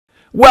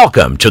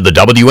Welcome to the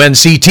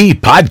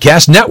WNCT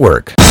Podcast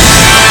Network.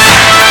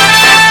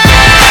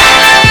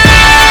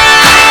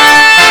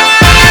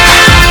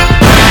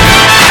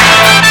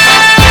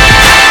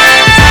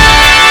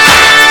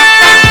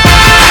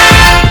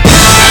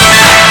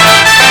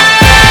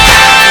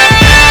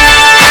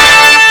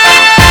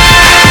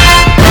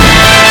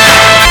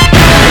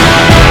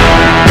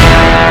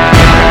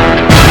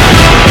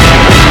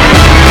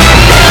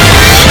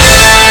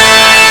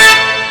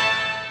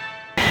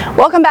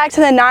 Welcome back to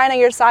the 9 on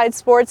Your Side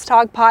Sports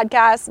Talk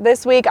podcast.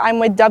 This week I'm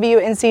with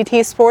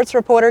WNCT sports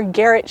reporter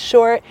Garrett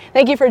Short.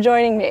 Thank you for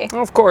joining me.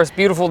 Of course,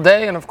 beautiful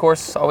day, and of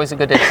course, always a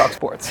good day to talk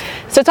sports.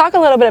 So talk a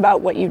little bit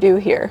about what you do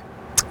here.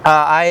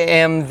 I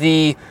am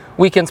the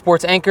weekend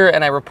sports anchor,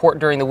 and I report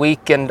during the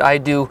week, and I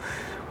do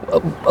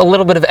a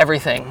little bit of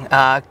everything.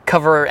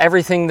 Cover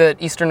everything that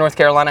Eastern North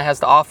Carolina has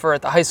to offer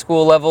at the high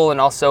school level,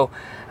 and also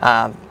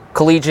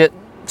collegiate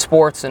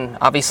sports, and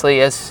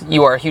obviously, as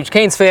you are a huge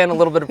Canes fan, a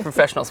little bit of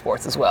professional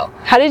sports as well.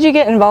 How did you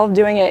get involved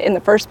doing it in the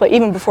first place,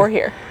 even before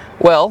here?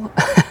 Well,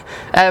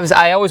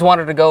 I always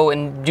wanted to go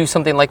and do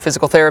something like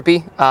physical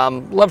therapy.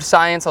 Loved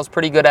science. I was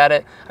pretty good at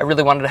it. I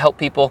really wanted to help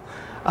people.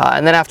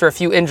 And then after a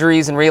few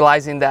injuries and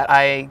realizing that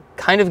I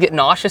kind of get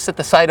nauseous at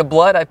the sight of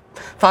blood, I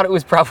thought it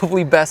was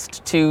probably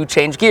best to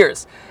change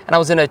gears. And I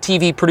was in a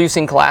TV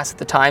producing class at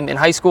the time in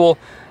high school,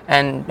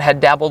 and had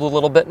dabbled a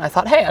little bit, and I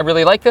thought, hey, I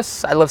really like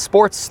this. I love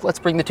sports. Let's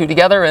bring the two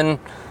together, and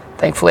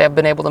thankfully I've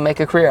been able to make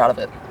a career out of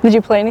it. Did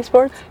you play any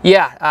sports?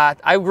 Yeah,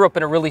 I grew up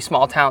in a really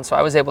small town, so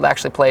I was able to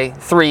actually play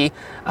three.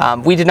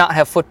 We did not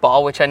have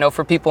football, which I know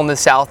for people in the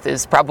South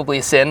is probably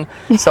a sin.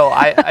 So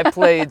I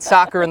played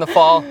soccer in the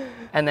fall,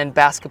 and then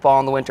basketball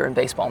in the winter and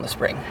baseball in the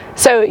spring.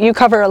 So you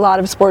cover a lot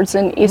of sports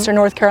in Eastern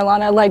North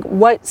Carolina. Like,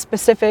 what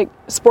specific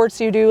sports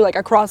do you do, like,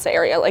 across the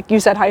area? Like you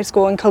said, high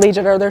school and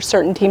collegiate. Are there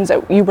certain teams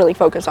that you really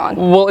focus on?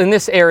 Well, in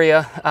this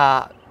area,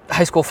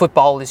 high school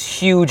football is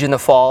huge in the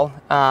fall.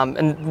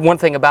 And one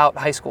thing about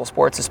high school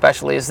sports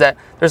especially is that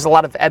there's a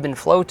lot of ebb and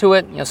flow to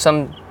it. You know,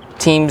 some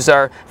teams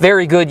are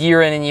very good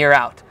year in and year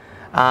out.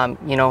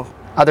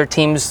 Other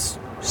teams,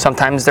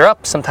 sometimes they're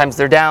up, sometimes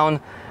they're down.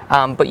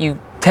 But you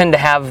tend to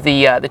have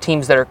the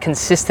teams that are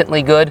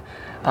consistently good.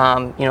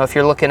 If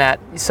you're looking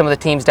at some of the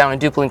teams down in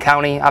Duplin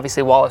County,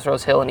 obviously Wallace,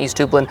 Rose Hill, and East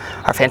Duplin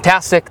are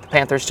fantastic. The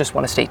Panthers just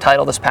won a state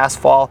title this past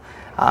fall.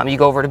 You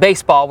go over to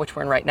baseball, which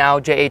we're in right now.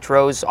 J.H.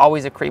 Rose,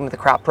 always a cream of the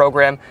crop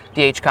program.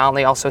 D.H.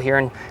 Conley, also here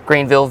in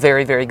Greenville,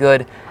 very, very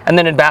good. And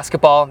then in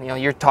basketball,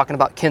 you're talking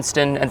about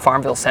Kinston and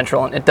Farmville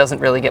Central, and it doesn't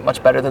really get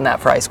much better than that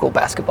for high school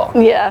basketball.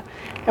 Yeah.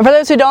 And for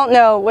those who don't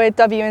know, with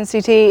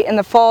WNCT, in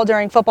the fall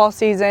during football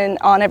season,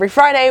 on every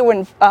Friday,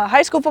 when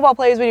high school football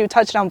plays, we do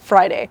Touchdown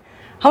Friday.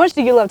 How much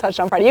do you love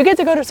Touchdown Friday? You get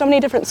to go to so many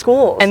different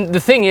schools. And the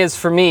thing is,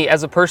 for me,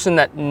 as a person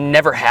that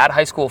never had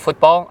high school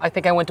football, I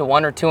think I went to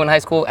 1 or 2 in high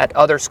school at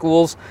other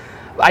schools.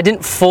 I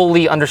didn't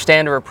fully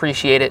understand or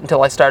appreciate it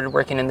until I started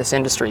working in this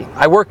industry.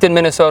 I worked in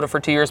Minnesota for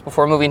 2 years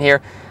before moving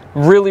here.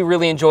 Really,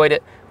 really enjoyed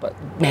it. But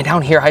man,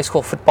 down here, high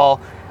school football,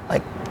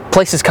 like,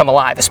 places come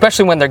alive,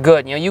 especially when they're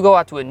good. You go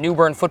out to a New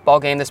Bern football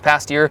game this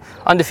past year,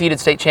 undefeated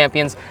state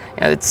champions.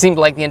 It seemed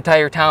like the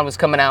entire town was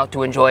coming out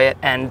to enjoy it.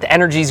 And the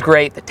energy's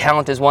great, the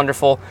talent is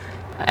wonderful.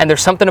 And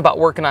there's something about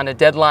working on a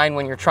deadline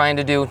when you're trying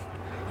to do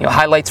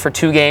highlights for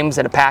 2 games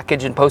and a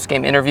package and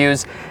post-game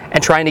interviews,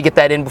 and trying to get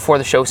that in before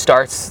the show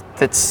starts.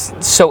 That's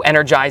so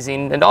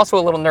energizing and also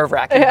a little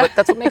nerve-wracking, but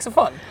that's what makes it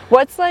fun.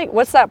 What's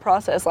that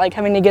process like,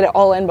 having to get it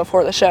all in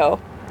before the show?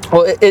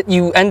 Well,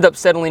 you end up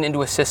settling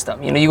into a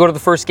system. You go to the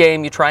first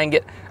game, you try and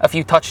get a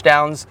few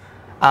touchdowns,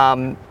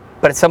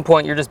 but at some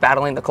point you're just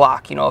battling the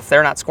clock. If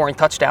they're not scoring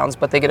touchdowns,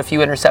 but they get a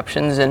few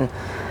interceptions and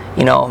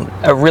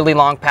a really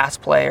long pass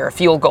play or a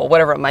field goal,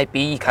 whatever it might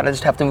be, you kind of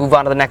just have to move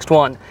on to the next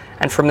one.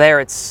 And from there,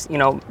 it's,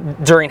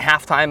 during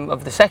halftime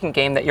of the second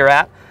game that you're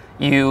at,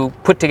 you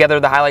put together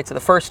the highlights of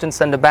the first and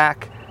send it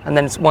back. And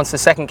then once the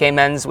second game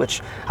ends,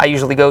 which I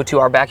usually go to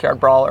our backyard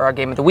brawl or our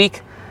game of the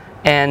week,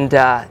 and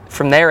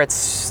from there,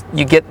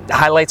 you get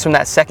highlights from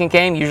that second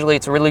game. Usually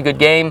it's a really good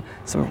game,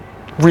 some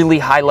really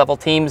high-level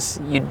teams.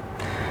 You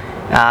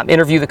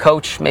interview the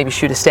coach, maybe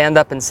shoot a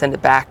stand-up and send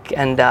it back,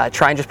 and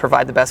try and just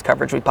provide the best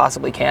coverage we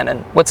possibly can.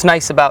 And what's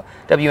nice about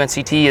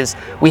WNCT is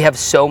we have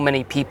so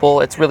many people.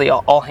 It's really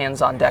all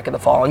hands on deck in the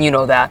fall,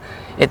 and that.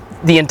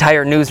 The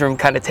entire newsroom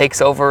kind of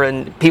takes over,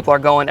 and people are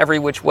going every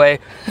which way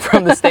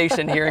from the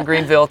station here in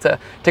Greenville to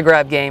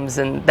grab games,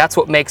 and that's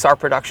what makes our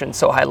production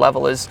so high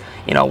level is,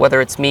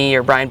 whether it's me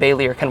or Brian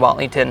Bailey or Ken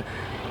Watlington,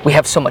 we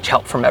have so much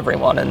help from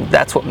everyone, and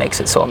that's what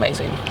makes it so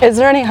amazing. Is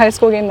there any high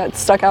school game that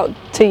stuck out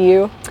to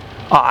you?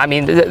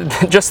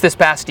 Just this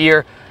past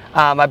year,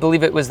 I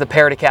believe it was the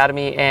Parrott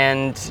Academy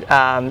and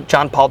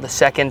John Paul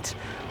II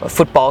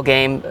football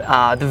game.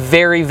 The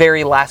very,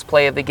 very last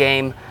play of the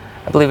game,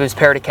 I believe it was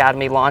Parrott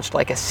Academy, launched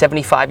like a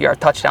 75-yard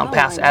touchdown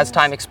pass as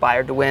time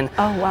expired to win.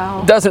 Oh,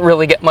 wow. Doesn't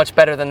really get much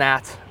better than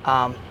that.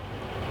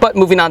 But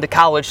moving on to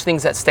college,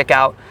 things that stick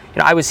out.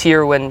 I was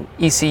here when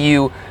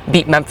ECU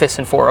beat Memphis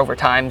in 4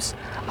 overtimes.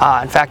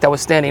 In fact, I was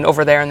standing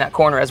over there in that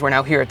corner as we're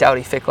now here at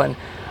Dowdy-Ficklin.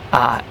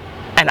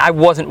 And I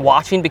wasn't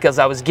watching because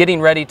I was getting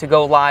ready to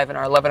go live in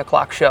our 11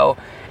 o'clock show,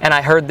 and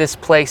I heard this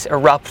place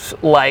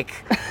erupt like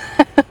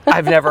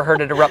I've never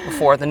heard it erupt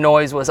before. The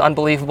noise was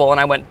unbelievable, and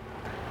I went,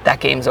 that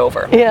game's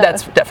over. Yeah.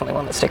 That's definitely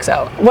one that sticks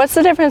out. What's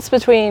the difference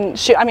between,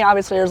 I mean,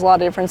 obviously there's a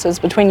lot of differences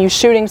between you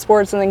shooting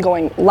sports and then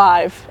going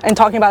live and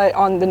talking about it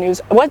on the news.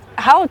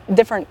 How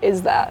different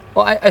is that?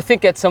 Well, I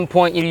think at some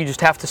point you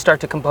just have to start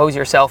to compose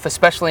yourself,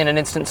 especially in an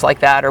instance like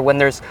that, or when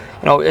there's,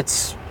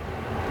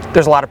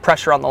 there's a lot of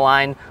pressure on the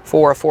line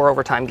for a 4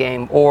 overtime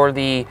game, or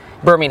the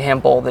Birmingham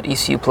Bowl that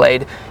ECU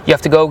played. You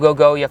have to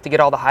go, you have to get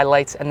all the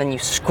highlights, and then you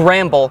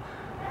scramble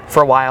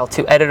for a while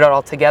to edit it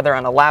all together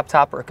on a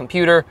laptop or a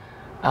computer,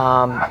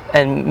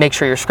 and make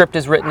sure your script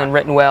is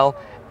written well,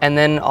 and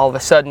then all of a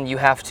sudden you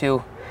have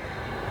to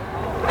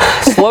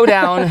slow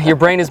down, your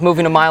brain is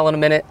moving a mile in a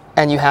minute,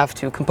 and you have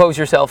to compose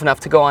yourself enough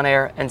to go on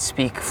air and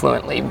speak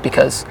fluently,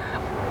 because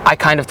I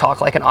kind of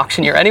talk like an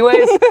auctioneer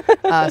anyways,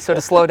 so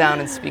to slow down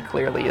and speak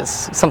clearly is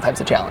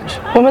sometimes a challenge.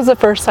 When was the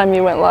first time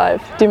you went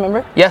live? Do you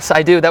remember? Yes,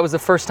 I do. That was the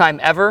first time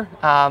ever.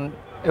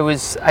 It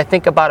was, I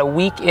think, about a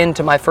week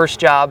into my first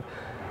job.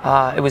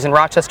 It was in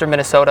Rochester,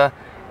 Minnesota,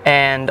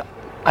 and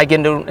I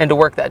get into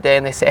work that day,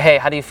 and they say, hey,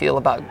 how do you feel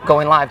about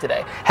going live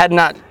today? Had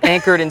not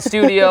anchored in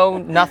studio,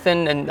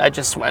 nothing, and I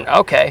just went,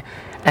 okay.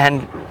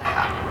 And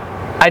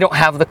I don't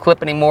have the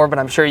clip anymore, but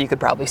I'm sure you could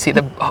probably see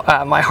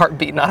my heart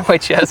beating out of my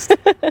chest.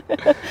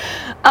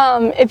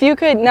 If you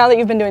could, now that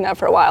you've been doing that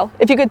for a while,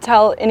 if you could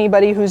tell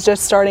anybody who's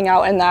just starting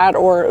out in that,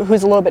 or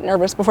who's a little bit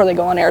nervous before they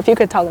go on air, if you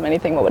could tell them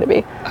anything, what would it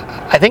be?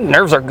 I think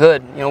nerves are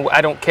good.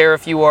 I don't care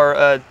if you are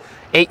a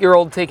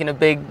 8-year-old taking a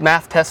big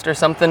math test or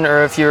something,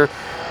 or if you're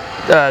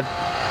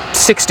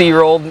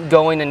 60-year-old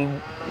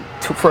going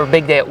for a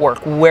big day at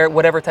work,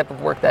 whatever type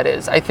of work that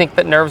is. I think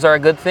that nerves are a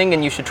good thing,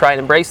 and you should try and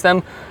embrace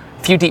them.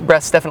 A few deep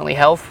breaths definitely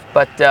help,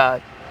 but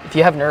if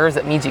you have nerves,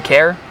 that means you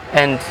care,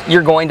 and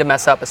you're going to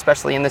mess up,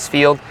 especially in this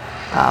field.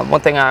 One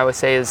thing I always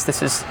say is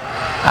this is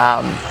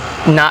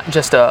not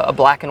just a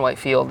black and white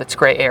field, it's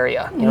gray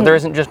area. There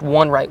isn't just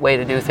one right way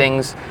to do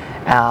things,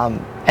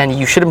 and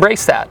you should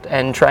embrace that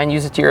and try and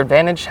use it to your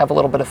advantage, have a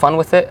little bit of fun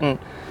with it, and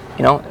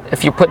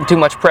if you're putting too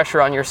much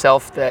pressure on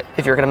yourself, that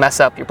if you're going to mess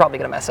up, you're probably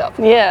going to mess up.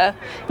 Yeah.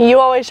 You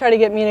always try to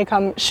get me to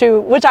come shoot,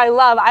 which I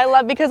love.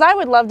 Because I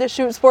would love to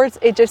shoot sports.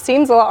 It just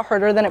seems a lot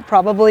harder than it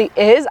probably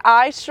is.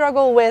 I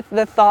struggle with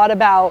the thought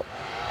about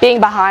being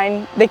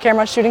behind the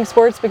camera shooting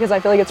sports because I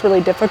feel like it's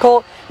really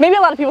difficult. Maybe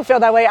a lot of people feel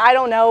that way. I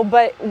don't know.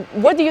 But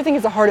what do you think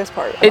is the hardest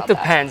part about It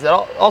depends. It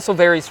also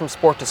varies from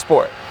sport to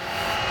sport.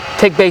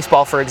 Take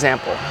baseball, for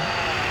example.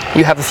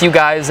 You have a few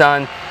guys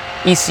on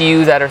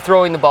ECU that are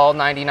throwing the ball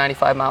 90,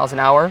 95 miles an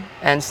hour,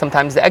 and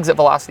sometimes the exit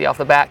velocity off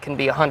the bat can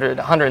be 100,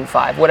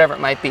 105, whatever it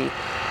might be.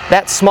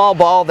 That small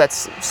ball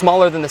that's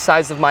smaller than the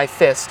size of my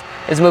fist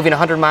is moving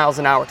 100 miles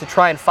an hour. To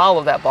try and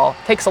follow that ball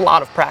takes a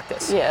lot of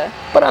practice. Yeah.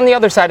 But on the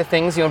other side of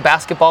things,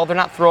 basketball, they're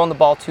not throwing the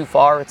ball too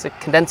far. It's a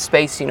condensed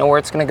space, where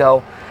it's going to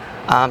go.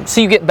 So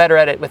you get better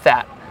at it with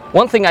that.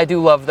 One thing I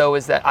do love, though,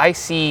 is that I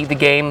see the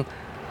game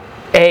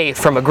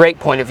from a great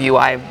point of view.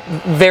 I'm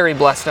very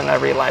blessed, and I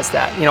realize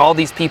that. All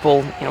these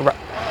people,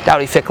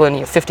 Dowdy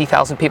Ficklin,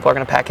 50,000 people are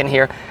going to pack in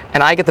here,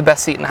 and I get the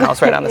best seat in the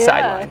house right on the Yeah.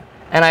 sideline.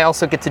 And I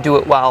also get to do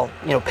it while,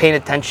 paying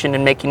attention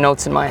and making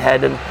notes in my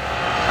head and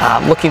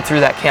looking through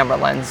that camera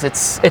lens.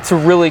 It's a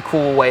really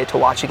cool way to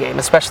watch a game,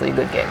 especially a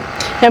good game.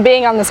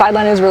 Being on the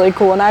sideline is really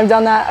cool, and I've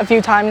done that a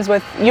few times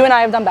with you, and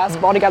I have done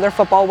basketball together,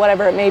 football,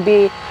 whatever it may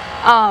be.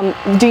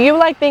 Do you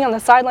like being on the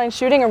sideline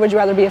shooting, or would you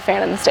rather be a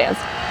fan in the stands?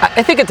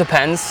 I think it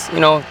depends.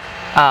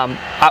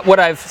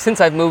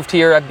 Since I've moved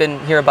here, I've been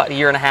here about a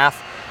year and a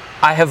half.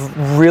 I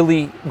have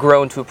really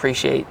grown to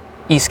appreciate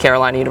East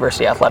Carolina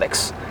University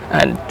athletics,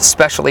 and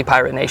especially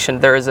Pirate Nation.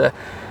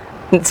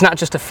 It's not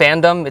just a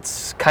fandom,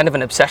 it's kind of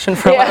an obsession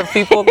for a lot of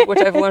people, which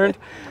I've learned.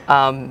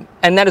 And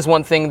that is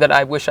one thing that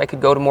I wish I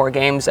could go to more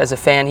games as a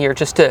fan here,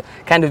 just to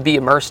kind of be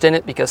immersed in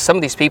it, because some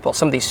of these people,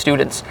 some of these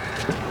students,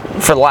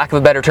 for the lack of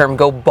a better term,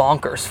 go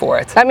bonkers for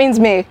it. That means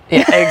me.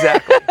 Yeah,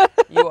 exactly.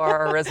 You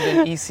are a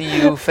resident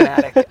ECU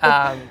fanatic.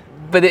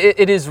 But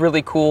it is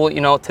really cool,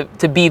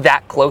 to be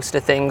that close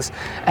to things,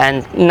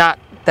 and not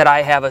that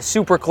I have a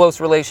super close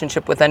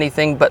relationship with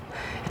anything, but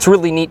it's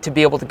really neat to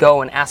be able to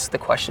go and ask the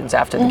questions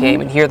after the game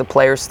and hear the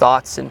players'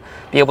 thoughts and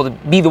be able to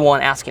be the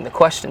one asking the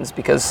questions,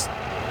 because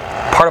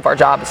part of our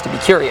job is to be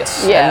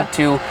curious and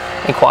to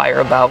inquire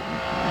about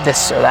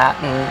this or that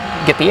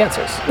and get the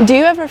answers. Do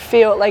you ever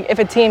feel like if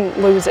a team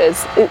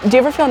loses, do you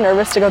ever feel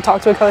nervous to go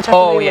talk to a coach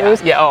after they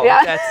lose?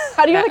 Yeah.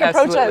 How do you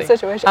approach that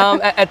situation?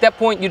 At that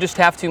point, you just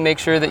have to make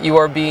sure that you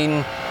are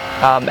being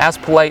as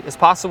polite as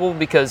possible,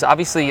 because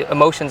obviously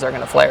emotions are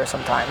going to flare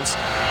sometimes.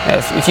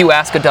 If you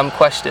ask a dumb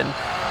question,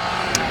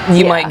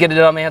 you might get a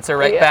dumb answer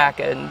back,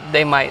 and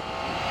they might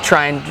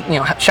try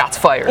and shots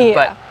fired.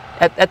 But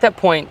at that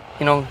point,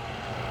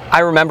 I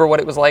remember what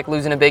it was like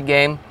losing a big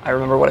game. I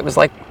remember what it was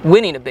like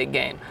winning a big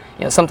game.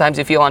 Sometimes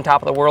you feel on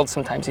top of the world,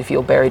 sometimes you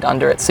feel buried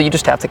under it. So you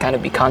just have to kind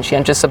of be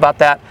conscientious about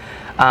that.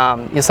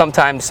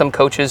 Sometimes some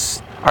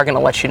coaches are going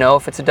to let you know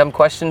if it's a dumb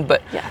question,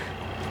 but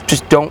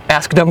just don't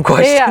ask dumb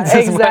questions. Yeah,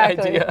 is my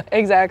idea.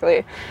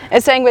 Exactly.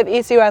 And staying with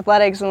ECU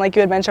athletics, and like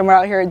you had mentioned, we're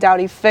out here at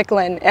Dowdy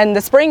Ficklin, and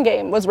the spring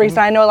game was recent.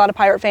 I know a lot of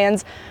Pirate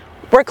fans.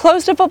 We're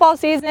close to football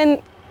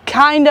season,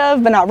 kind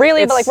of, but not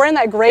really. But like we're in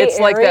that gray area. It's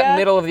like that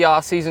middle of the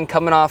off season,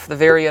 coming off the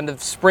very end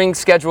of spring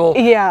schedule.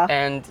 Yeah.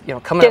 And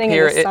coming Getting up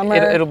here, into summer.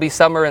 it'll be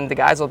summer, and the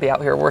guys will be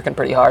out here working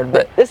pretty hard.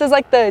 But this is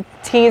like the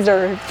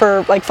teaser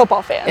for like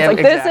football fans. Yeah, like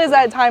exactly. This is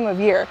that time of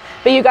year.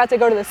 But you got to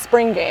go to the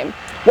spring game.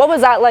 What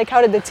was that like?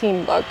 How did the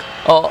team look?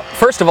 Well,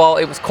 first of all,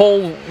 it was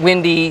cold,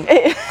 windy,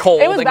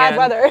 cold It was again, bad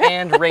weather.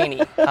 and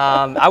rainy.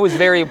 I was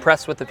very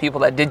impressed with the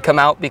people that did come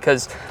out,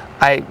 because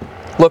I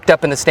looked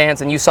up in the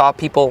stands and you saw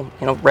people,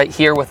 right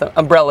here with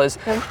umbrellas,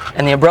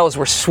 and the umbrellas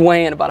were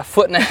swaying about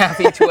 1.5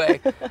 feet each way.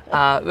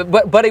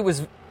 But it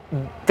was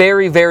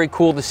very, very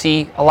cool to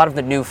see a lot of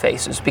the new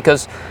faces,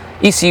 because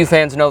ECU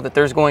fans know that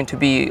there's going to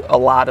be a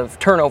lot of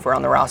turnover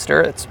on the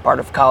roster. It's part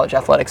of college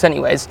athletics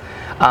anyways.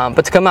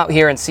 But to come out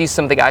here and see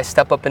some of the guys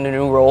step up into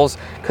new roles,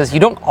 because you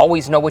don't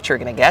always know what you're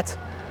going to get.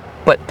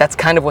 But that's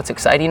kind of what's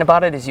exciting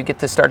about it, is you get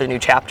to start a new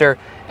chapter.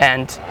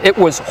 And it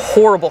was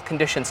horrible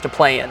conditions to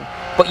play in,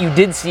 but you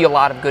did see a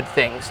lot of good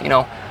things.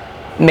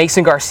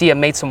 Mason Garcia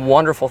made some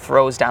wonderful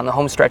throws down the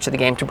home stretch of the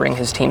game to bring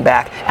his team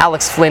back.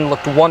 Alex Flynn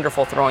looked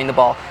wonderful throwing the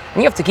ball. And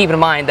you have to keep in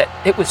mind that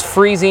it was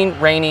freezing,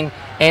 raining,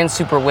 and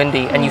super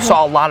windy, and you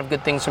saw a lot of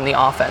good things from the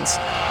offense.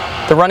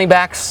 The running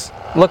backs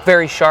look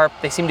very sharp.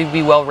 They seem to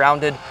be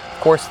well-rounded.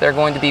 Of course, they're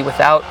going to be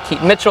without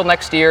Keaton Mitchell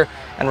next year,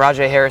 and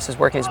Rajay Harris is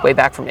working his way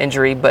back from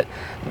injury, but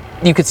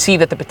you could see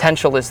that the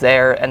potential is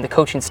there, and the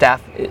coaching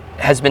staff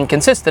has been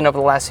consistent over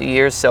the last few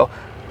years, so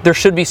there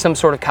should be some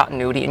sort of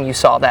continuity, and you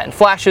saw that in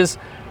flashes.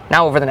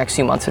 Now over the next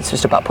few months, it's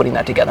just about putting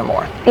that together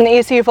more. And the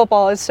ECU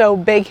football is so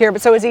big here,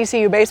 but so is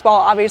ECU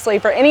baseball. Obviously,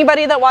 for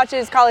anybody that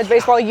watches college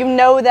baseball, you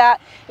know that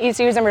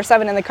ECU is number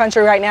 7 in the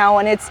country right now,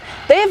 and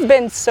they've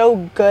been so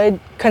good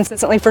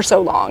consistently for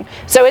so long.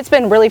 So it's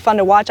been really fun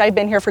to watch. I've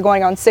been here for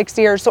going on 6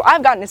 years, so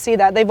I've gotten to see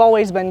that. They've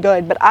always been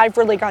good, but I've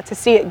really got to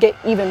see it get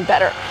even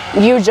better.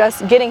 You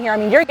just getting here,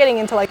 you're getting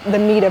into like the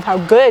meat of how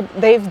good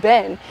they've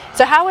been.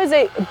 So how is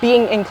it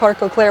being in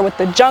Clark LeClaire with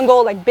the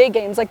jungle, like big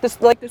games, like this,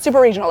 like the Super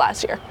Regional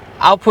last year?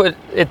 I'll put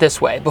it this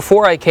way.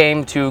 Before I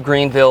came to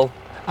Greenville,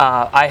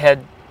 I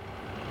had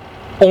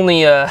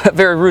only a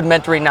very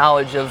rudimentary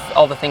knowledge of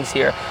all the things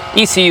here.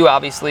 ECU,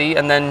 obviously,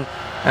 and then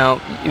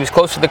he was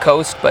close to the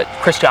coast, but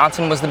Chris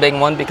Johnson was the big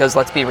one, because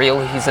let's be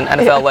real, he's an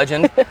NFL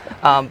legend.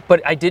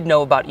 But I did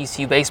know about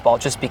ECU baseball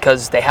just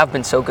because they have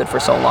been so good for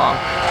so long.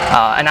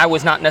 And I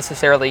was not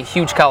necessarily a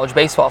huge college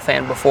baseball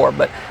fan before,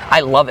 but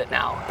I love it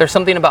now. There's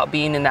something about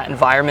being in that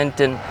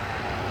environment, and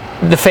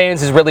the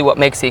fans is really what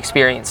makes the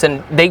experience.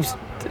 And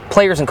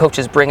players and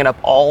coaches bring it up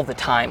all the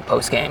time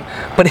post-game,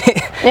 but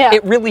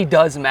it really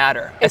does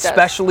matter,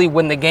 especially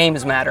when the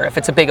games matter. If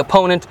it's a big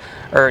opponent,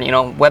 or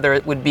whether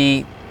it would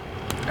be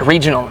a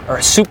regional or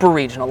a super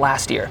regional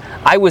last year.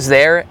 I was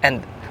there,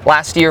 and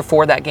last year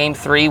for that game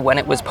 3 when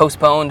it was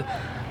postponed,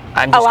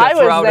 I'm just going to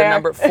throw out a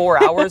number,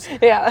 4 hours.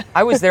 Yeah.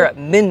 I was there at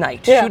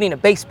midnight shooting a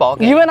baseball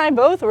game. You and I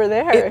both were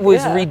there. It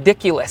was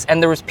ridiculous,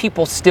 and there was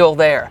people still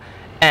there.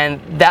 And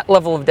that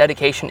level of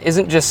dedication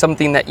isn't just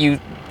something that you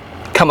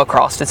come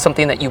across, it's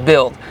something that you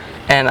build.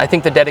 And I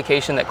think the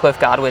dedication that Cliff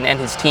Godwin and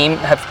his team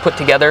have put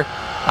together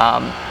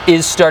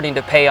is starting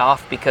to pay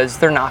off, because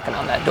they're knocking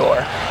on that door.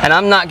 And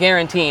I'm not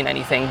guaranteeing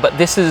anything, but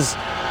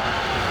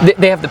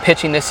they have the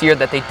pitching this year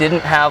that they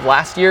didn't have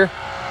last year.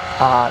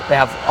 They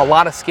have a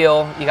lot of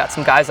skill. You got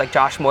some guys like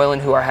Josh Moylan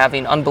who are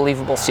having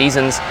unbelievable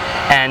seasons,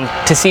 and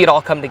to see it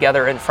all come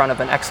together in front of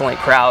an excellent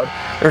crowd,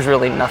 there's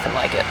really nothing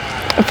like it.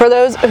 For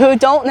those who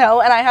don't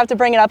know, and I have to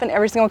bring it up in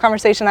every single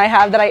conversation I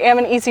have, that I am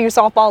an ECU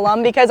softball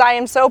alum, because I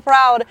am so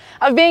proud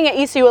of being an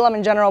ECU alum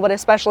in general, but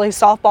especially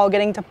softball.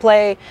 Getting to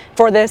play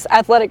for this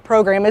athletic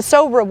program is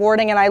so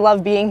rewarding, and I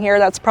love being here.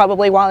 That's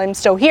probably why I'm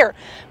still here.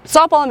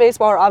 Softball and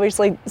baseball are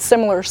obviously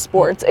similar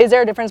sports. Is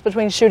there a difference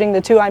between shooting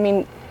the two?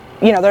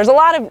 There's a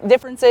lot of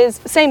differences,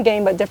 same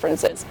game, but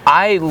differences.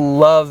 I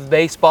love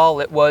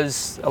baseball. It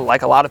was,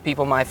 like a lot of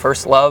people, my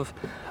first love.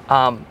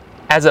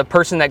 As a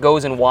person that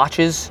goes and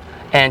watches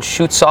and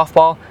shoots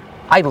softball,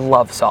 I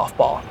love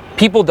softball.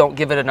 People don't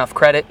give it enough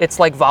credit. It's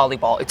like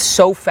volleyball. It's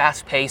so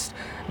fast-paced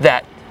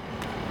that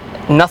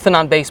nothing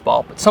on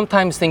baseball, but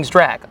sometimes things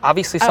drag.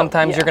 Obviously,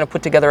 sometimes you're going to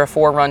put together a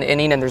 4-run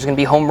inning, and there's going to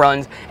be home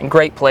runs and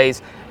great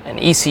plays, and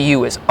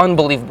ECU is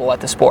unbelievable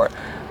at the sport.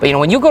 But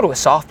when you go to a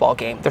softball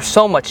game, there's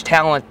so much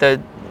talent,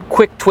 the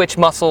quick twitch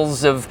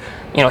muscles of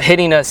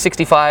hitting a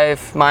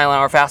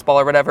 65-mile-an-hour fastball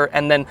or whatever,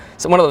 and then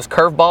one of those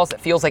curveballs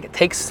that feels like it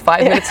takes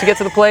 5 minutes to get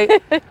to the plate.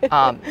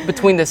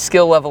 Between the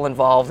skill level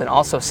involved and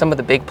also some of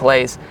the big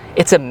plays,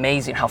 it's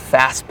amazing how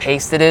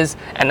fast-paced it is,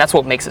 and that's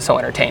what makes it so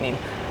entertaining.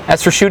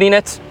 As for shooting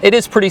it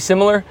is pretty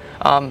similar,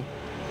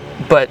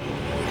 but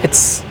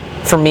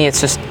for me,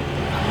 it's just,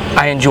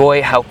 I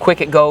enjoy how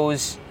quick it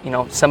goes.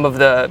 some of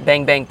the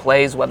bang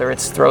plays, whether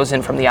it's throws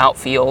in from the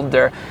outfield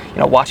or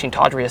watching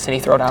Tawdry and he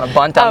throw down a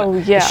bunt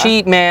on the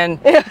sheet, man,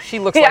 she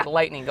looks like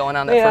lightning going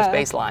on that first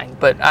baseline.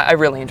 But I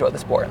really enjoy the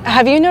sport.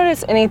 Have you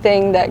noticed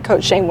anything that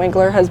Coach Shane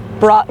Winkler has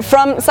brought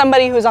from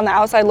somebody who's on the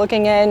outside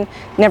looking in,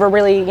 never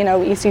really,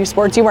 ECU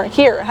sports, you weren't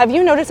here? Have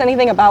you noticed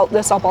anything about the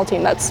softball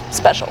team that's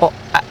special? Well,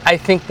 I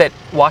think that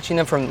watching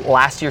them from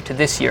last year to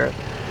this year,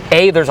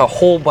 there's a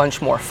whole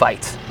bunch more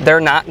fights. They're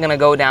not going to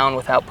go down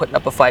without putting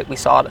up a fight. We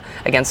saw it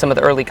against some of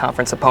the early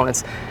conference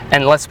opponents.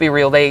 And let's be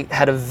real, they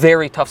had a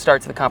very tough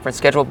start to the conference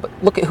schedule, but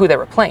look at who they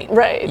were playing.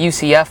 Right.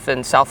 UCF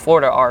and South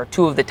Florida are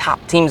two of the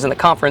top teams in the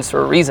conference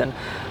for a reason.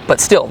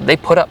 But still, they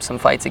put up some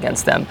fights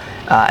against them.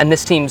 And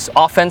this team's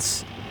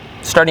offense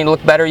starting to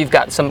look better. You've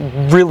got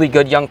some really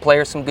good young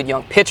players, some good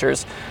young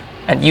pitchers.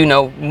 And you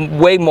know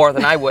way more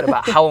than I would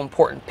about how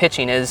important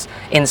pitching is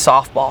in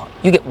softball.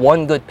 You get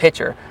one good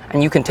pitcher,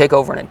 and you can take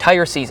over an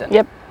entire season.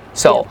 Yep.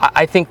 So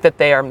I think that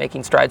they are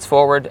making strides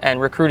forward, and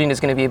recruiting is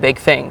going to be a big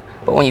thing.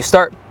 But when you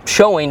start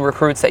showing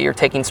recruits that you're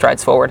taking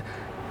strides forward,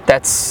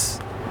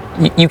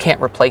 you can't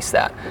replace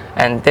that.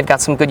 And they've got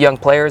some good young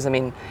players. I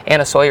mean,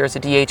 Anna Sawyer is a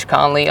D.H.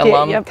 Conley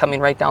alum coming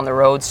right down the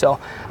road. So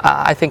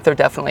I think they're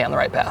definitely on the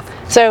right path.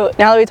 So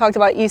now that we talked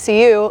about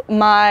ECU,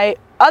 my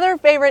other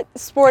favorite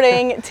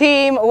sporting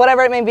team,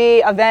 whatever it may be,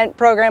 event,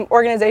 program,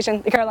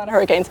 organization, the Carolina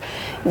Hurricanes.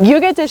 You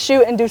get to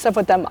shoot and do stuff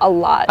with them a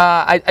lot.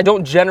 I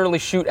don't generally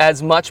shoot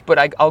as much,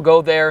 but I'll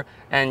go there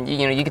and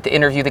you get to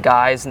interview the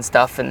guys and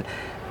stuff. And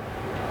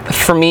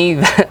for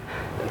me,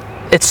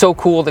 it's so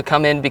cool to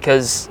come in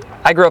because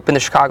I grew up in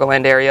the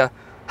Chicagoland area.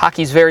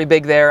 Hockey's very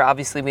big there.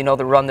 Obviously, we know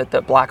the run that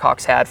the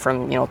Blackhawks had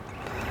from,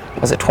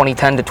 was it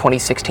 2010 to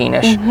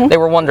 2016-ish. Mm-hmm. They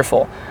were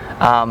wonderful.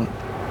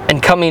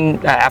 And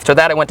coming after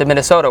that, I went to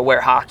Minnesota, where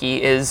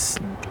hockey is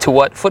to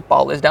what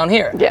football is down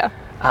here. Yeah.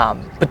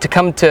 But to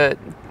come to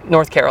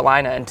North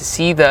Carolina and to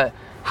see the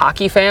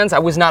hockey fans, I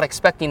was not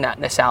expecting that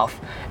in the South.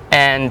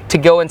 And to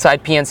go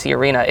inside PNC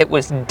Arena, it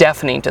was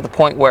deafening to the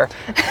point where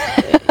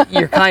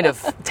you're kind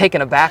of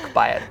taken aback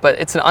by it. But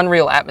it's an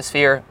unreal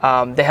atmosphere.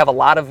 They have a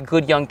lot of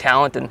good young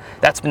talent, and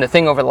that's been the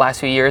thing over the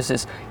last few years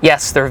is,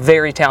 yes, they're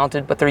very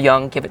talented, but they're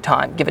young. Give it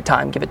time, give it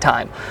time, give it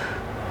time.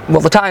 Well,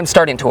 the time's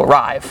starting to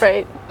arrive.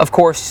 Right. Of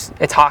course,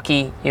 it's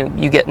hockey.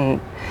 You get an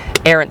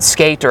errant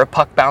skate or a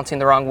puck bouncing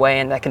the wrong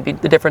way, and that can be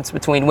the difference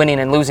between winning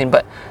and losing.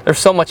 But there's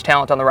so much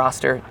talent on the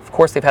roster. Of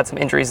course, they've had some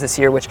injuries this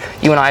year, which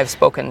you and I have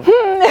spoken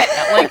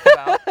at length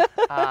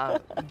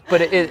about.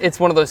 But it's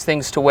one of those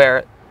things to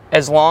where,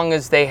 as long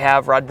as they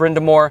have Rod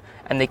Brindamore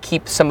and they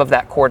keep some of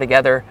that core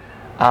together,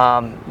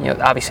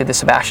 obviously the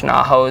Sebastian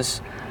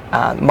Ahos,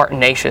 Martin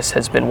Natius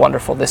has been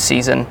wonderful this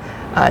season.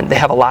 And they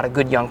have a lot of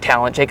good young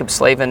talent. Jacob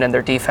Slavin and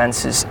their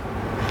defense is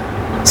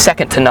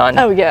second to none.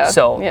 Oh, yeah.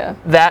 So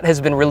that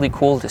has been really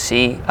cool to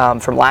see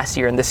from last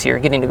year and this year,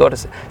 getting to go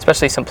to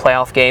especially some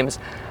playoff games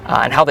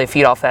and how they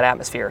feed off that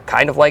atmosphere.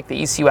 Kind of like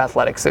the ECU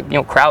Athletics.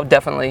 Crowd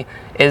definitely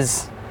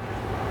is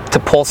to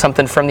pull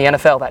something from the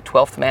NFL, that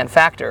 12th man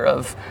factor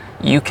of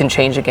you can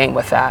change a game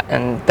with that.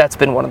 And that's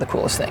been one of the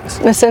coolest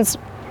things. Since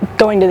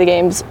going to the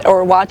games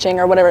or watching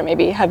or whatever it may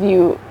be, have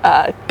you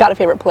got a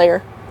favorite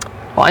player?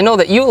 Well, I know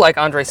that you like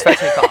Andrei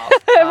Svechnikov.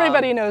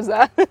 Everybody knows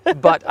that.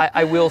 But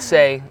I will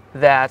say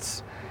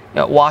that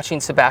watching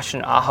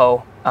Sebastian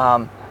Aho,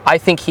 I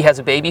think he has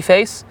a baby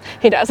face.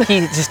 He does. He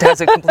just has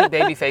a complete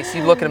baby face.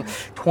 You look at him,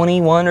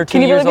 21 or 2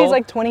 years old. Can you believe he's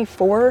like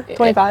 24,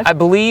 25? I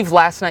believe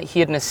last night he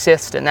had an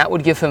assist, and that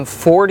would give him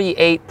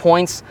 48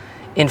 points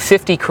in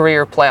 50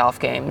 career playoff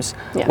games,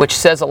 which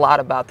says a lot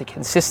about the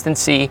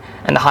consistency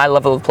and the high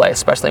level of play,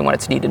 especially when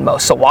it's needed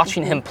most. So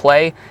watching him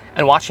play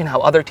and watching how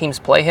other teams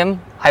play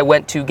him, I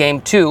went to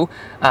game 2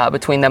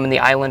 between them and the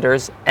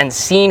Islanders, and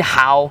seeing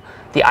how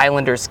the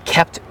Islanders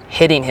kept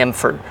hitting him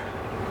for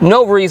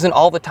no reason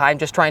all the time,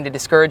 just trying to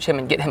discourage him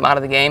and get him out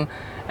of the game.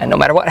 And no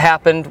matter what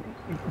happened,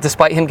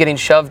 despite him getting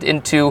shoved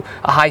into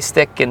a high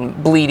stick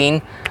and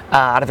bleeding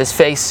out of his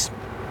face,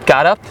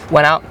 got up,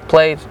 went out,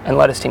 played, and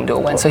led his team to a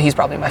win. So he's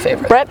probably my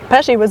favorite. Brett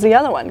Pesce was the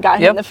other one, got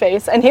hit in the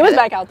face, and he was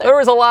back out there. There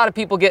was a lot of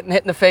people getting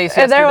hit in the face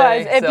yesterday. There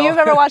was. If you've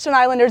ever watched an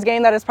Islanders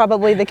game, that is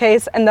probably the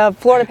case. And the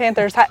Florida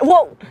Panthers had,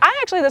 I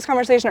actually had this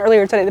conversation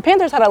earlier today. The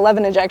Panthers had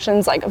 11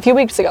 ejections like a few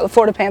weeks ago, the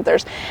Florida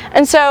Panthers.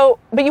 And so,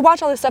 but you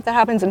watch all this stuff that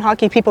happens in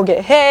hockey, people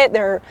get hit,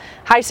 they're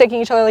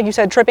high-sticking each other, like you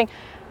said, tripping.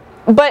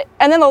 And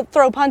then they'll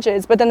throw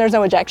punches, but then there's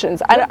no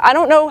ejections. I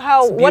don't know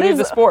how. What is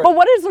the sport? But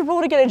what is the rule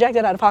to get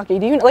ejected out of hockey?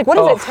 Do you what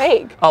does it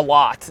take? A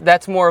lot.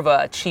 That's more of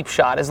a cheap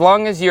shot. As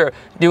long as you're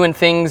doing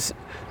things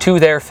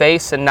to their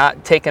face and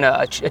not taking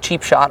a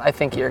cheap shot, I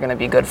think you're going to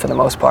be good for the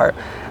most part.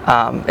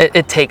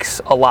 It takes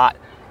a lot.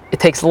 It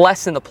takes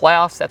less in the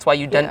playoffs. That's why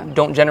you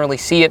don't generally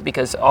see it,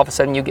 because all of a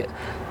sudden you get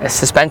a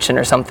suspension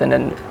or something,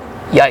 and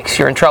yikes,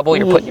 you're in trouble.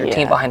 You're putting your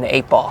team behind the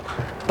 8 ball.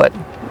 But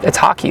it's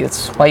hockey.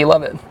 That's why you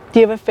love it. Do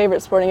you have a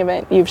favorite sporting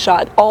event you've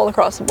shot all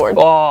across the board?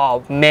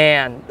 Oh,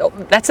 man.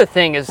 That's the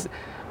thing, is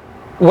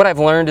what I've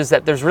learned is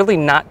that there's really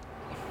not,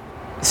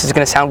 this is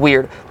going to sound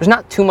weird, there's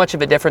not too much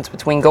of a difference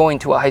between going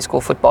to a high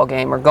school football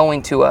game or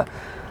going to a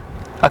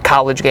a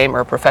college game or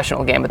a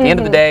professional game. At the end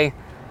of the day,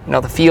 you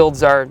know, the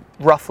fields are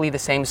roughly the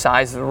same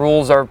size. The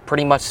rules are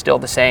pretty much still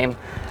the same.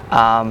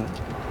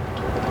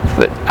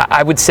 But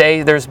I would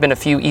say there's been a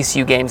few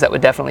ECU games that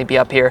would definitely be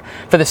up here.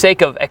 For the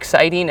sake of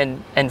exciting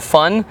and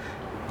fun,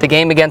 the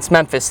game against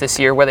Memphis this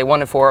year where they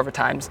won in 4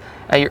 overtimes.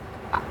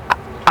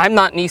 I'm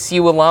not an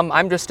ECU alum.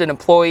 I'm just an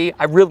employee.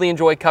 I really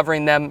enjoy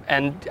covering them,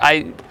 and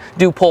I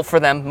do pull for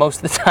them most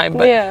of the time.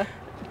 But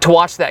to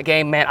watch that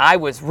game, man, I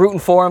was rooting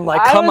for them.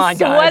 Like, come on,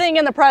 guys. I was sweating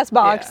in the press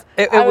box.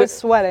 Yeah. I was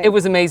sweating. It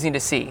was amazing to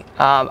see.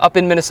 Up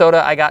in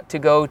Minnesota, I got to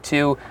go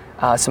to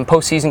some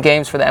postseason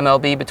games for the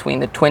MLB between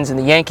the Twins and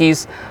the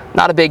Yankees.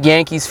 Not a big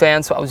Yankees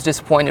fan, so I was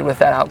disappointed with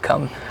that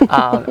outcome.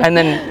 And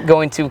then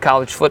going to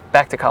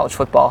back to college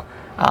football.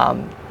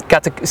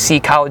 Got to see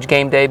college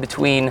game day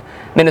between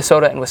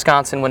Minnesota and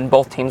Wisconsin when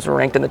both teams were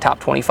ranked in the top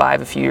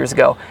 25 a few years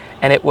ago.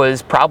 And it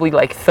was probably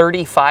like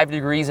 35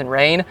 degrees and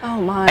rain.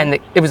 Oh my. And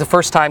it was the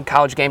first time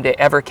college game day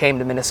ever came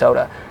to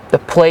Minnesota. The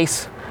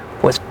place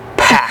was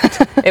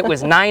packed. It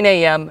was 9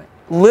 a.m.,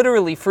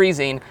 literally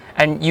freezing,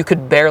 and you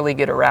could barely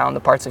get around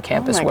the parts of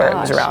campus where it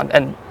was around.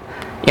 And,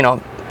 you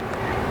know,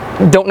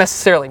 don't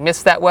necessarily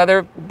miss that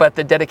weather, but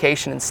the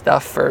dedication and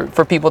stuff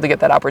for people to get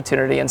that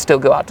opportunity and still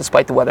go out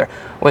despite the weather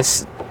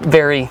was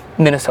very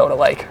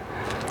Minnesota-like.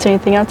 Is there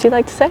anything else you'd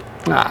like to say?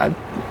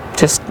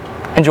 Just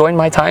enjoying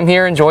my time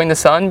here, enjoying the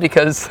sun,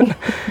 because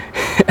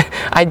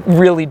I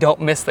really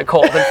don't miss the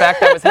cold. In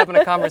fact, I was having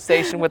a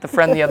conversation with a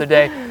friend the other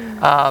day.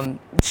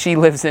 She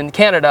lives in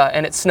Canada,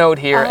 and it snowed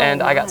here,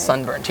 and I got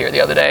sunburned here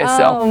the other day.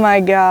 Oh my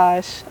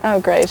gosh.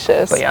 Oh,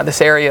 gracious. But yeah, this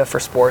area for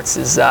sports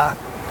is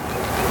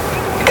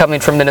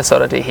coming from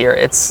Minnesota to here.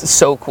 It's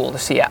so cool to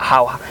see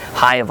how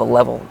high of a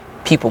level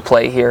people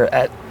play here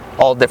at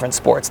all different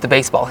sports. The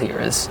baseball here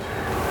is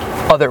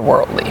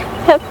otherworldly.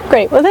 Yep,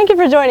 great. Well, thank you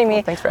for joining me.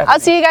 Well, thanks for having me. I'll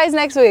see you guys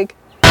next week.